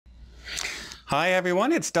Hi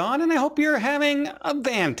everyone, it's Don and I hope you're having a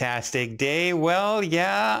fantastic day. Well,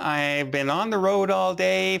 yeah, I've been on the road all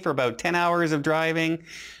day for about 10 hours of driving.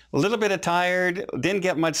 A little bit of tired, didn't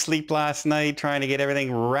get much sleep last night trying to get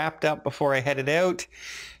everything wrapped up before I headed out.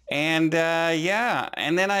 And yeah,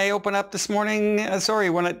 and then I open up this morning,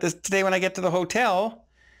 today when I get to the hotel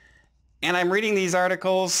and I'm reading these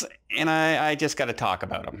articles and I just got to talk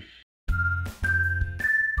about them.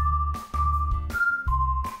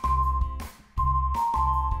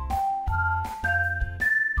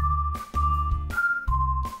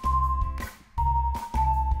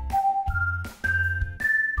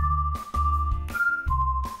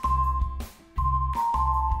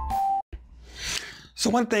 So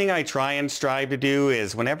one thing I try and strive to do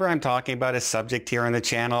is whenever I'm talking about a subject here on the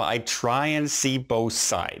channel, I try and see both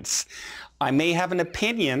sides. I may have an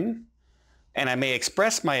opinion and I may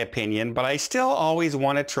express my opinion, but I still always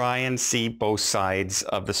want to try and see both sides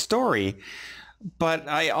of the story. But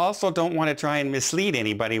I also don't want to try and mislead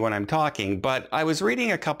anybody when I'm talking. But I was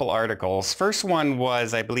reading a couple articles. First one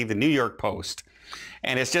was, I believe, the New York Post.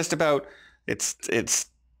 And it's just about, it's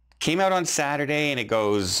came out on Saturday and it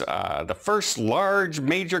goes, the first large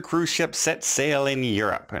major cruise ship set sail in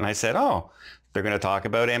Europe. And I said, oh, they're going to talk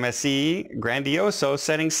about MSC Grandioso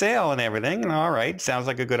setting sail and everything. And all right, sounds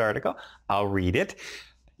like a good article. I'll read it.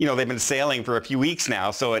 You know, they've been sailing for a few weeks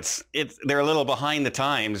now, so they're a little behind the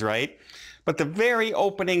times, right? But the very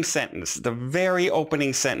opening sentence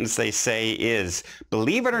they say is,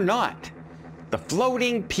 believe it or not, the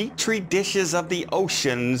floating petri dishes of the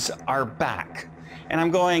oceans are back. And I'm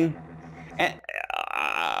going,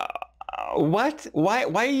 what? Why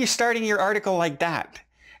are you starting your article like that?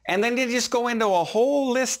 And then you just go into a whole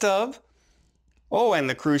list of, oh, and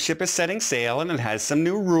the cruise ship is setting sail and it has some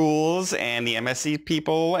new rules and the MSC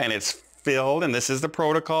people and it's filled and this is the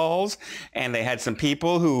protocols. And they had some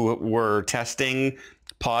people who were testing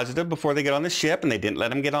positive before they get on the ship and they didn't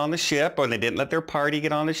let them get on the ship or they didn't let their party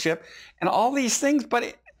get on the ship and all these things.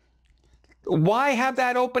 But why have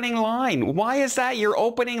that opening line? Why is that your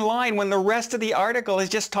opening line when the rest of the article is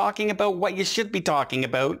just talking about what you should be talking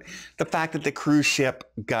about, the fact that the cruise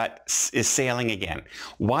ship is sailing again?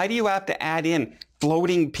 Why do you have to add in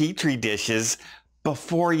floating petri dishes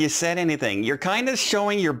before you said anything? You're kind of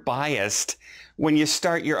showing you're biased when you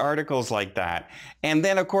start your articles like that. And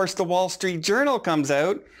then, of course, the Wall Street Journal comes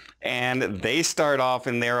out and they start off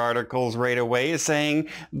in their articles right away saying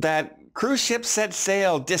that cruise ships set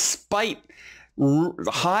sail despite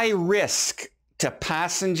high risk to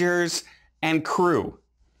passengers and crew.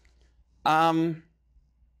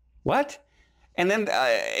 What? And then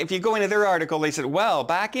if you go into their article, they said, well,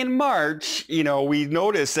 back in March, you know, we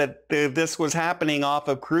noticed that this was happening off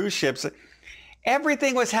of cruise ships.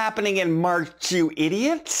 Everything was happening in March, you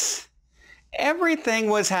idiots. Everything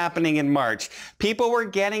was happening in March. People were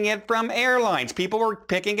getting it from airlines. People were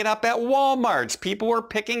picking it up at Walmarts. People were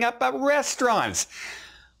picking up at restaurants.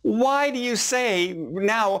 Why do you say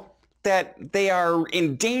now that they are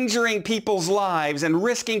endangering people's lives and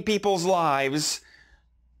risking people's lives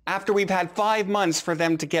after we've had 5 months for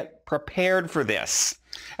them to get prepared for this?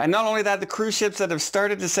 And not only that, the cruise ships that have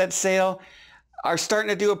started to set sail are starting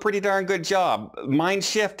to do a pretty darn good job. Mein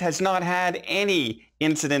Schiff has not had any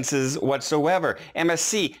incidences whatsoever.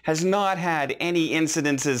 MSC has not had any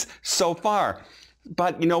incidences so far.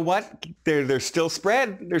 But you know what? They're still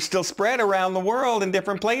spread. They're still spread around the world in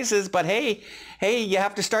different places. But hey, you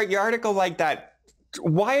have to start your article like that.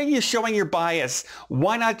 Why are you showing your bias?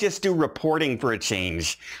 Why not just do reporting for a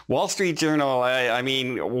change? Wall Street Journal, I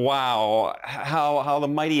mean, wow, how the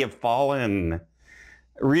mighty have fallen.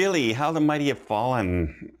 Really, how the mighty have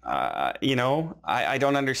fallen. You know, I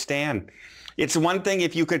don't understand. It's one thing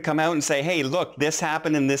if you could come out and say, hey, look, this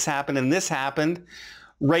happened and this happened and this happened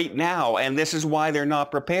right now, and this is why they're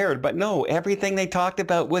not prepared. But no, everything they talked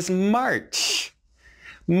about was March,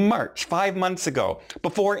 5 months ago,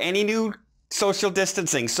 before any new social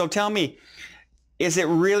distancing. So tell me, is it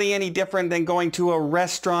really any different than going to a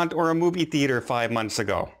restaurant or a movie theater 5 months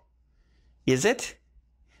ago? Is it?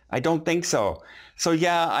 I don't think so. So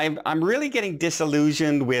yeah, I'm really getting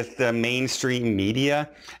disillusioned with the mainstream media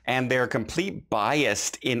and they're complete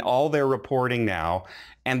biased in all their reporting now.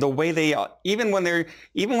 And the way they, even when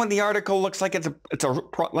the article looks like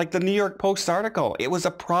like the New York Post article, it was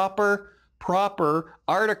a proper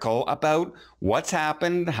article about what's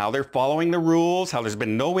happened, how they're following the rules, how there's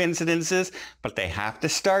been no incidences, but they have to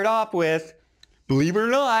start off with, believe it or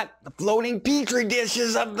not, the floating petri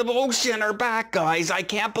dishes of the ocean are back, guys. I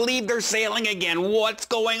can't believe they're sailing again. What's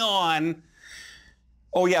going on?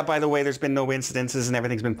 Oh yeah, by the way, there's been no incidences and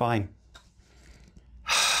everything's been fine.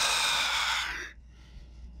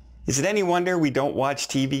 Is it any wonder we don't watch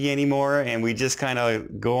TV anymore and we just kind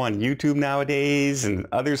of go on YouTube nowadays and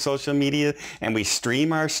other social media and we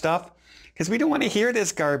stream our stuff? Because we don't want to hear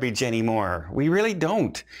this garbage anymore. We really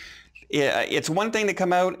don't. It's one thing to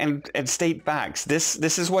come out and state facts. This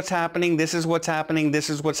is what's happening. This is what's happening. This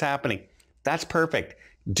is what's happening. That's perfect.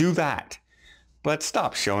 Do that. But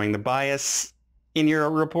stop showing the bias in your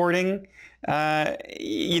reporting.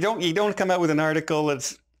 You don't come out with an article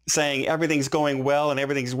that's saying everything's going well and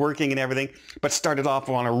everything's working and everything, but start it off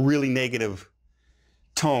on a really negative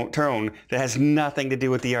tone that has nothing to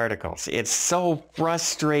do with the articles. It's so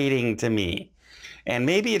frustrating to me. And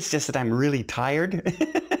maybe it's just that I'm really tired.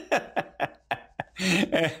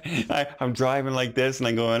 I'm driving like this and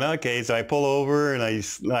I'm going, okay, so I pull over and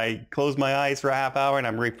I close my eyes for a half hour and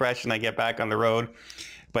I'm refreshed and I get back on the road.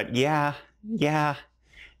 But yeah,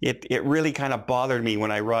 it really kind of bothered me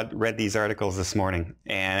when I read these articles this morning.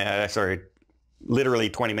 And sorry, literally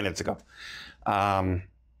 20 minutes ago.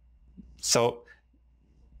 So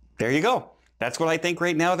there you go. That's what I think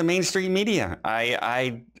right now of the mainstream media.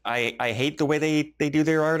 I hate the way they do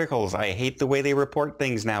their articles. I hate the way they report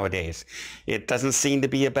things nowadays. It doesn't seem to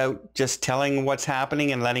be about just telling what's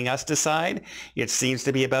happening and letting us decide. It seems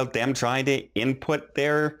to be about them trying to input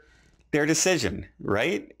their decision,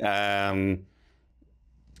 right?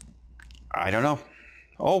 I don't know.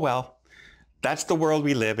 Oh, well, that's the world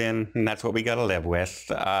we live in, and that's what we got to live with.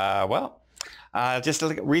 Just to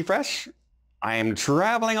refresh, I'm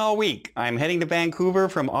traveling all week. I'm heading to Vancouver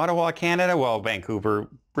from Ottawa, Canada. Well, Vancouver,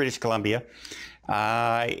 British Columbia.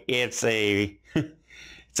 It's a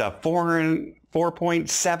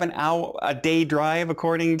 4.7 hour a day drive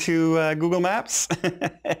according to Google Maps.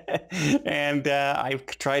 And I've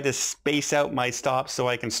tried to space out my stops so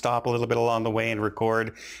I can stop a little bit along the way and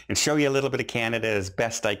record and show you a little bit of Canada as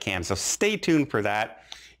best I can. So stay tuned for that.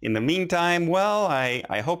 In the meantime, well,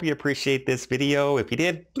 I hope you appreciate this video. If you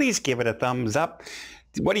did, please give it a thumbs up.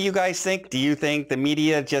 What do you guys think? Do you think the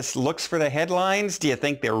media just looks for the headlines? Do you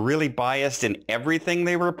think they're really biased in everything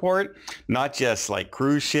they report? Not just like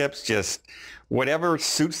cruise ships, just whatever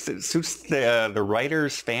suits the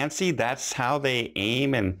writer's fancy. That's how they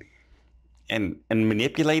aim and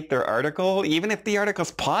manipulate their article. Even if the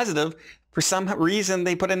article's positive, for some reason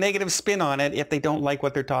they put a negative spin on it if they don't like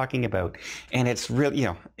what they're talking about. And it's really,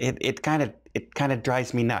 it kind of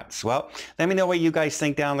drives me nuts. Well, let me know what you guys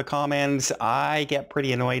think down in the comments. I get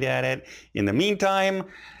pretty annoyed at it. In the meantime,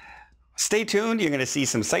 stay tuned. You're going to see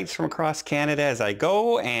some sights from across Canada as I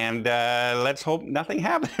go, and let's hope nothing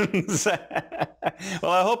happens.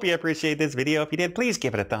 Well, I hope you appreciate this video. If you did, please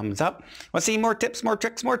give it a thumbs up. Want to see more tips, more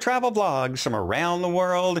tricks, more travel vlogs from around the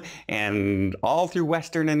world and all through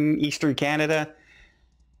Western and Eastern Canada?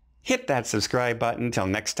 Hit that subscribe button. Until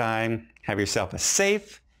next time, have yourself a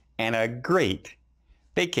safe and a great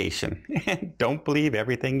vacation. And don't believe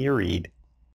everything you read.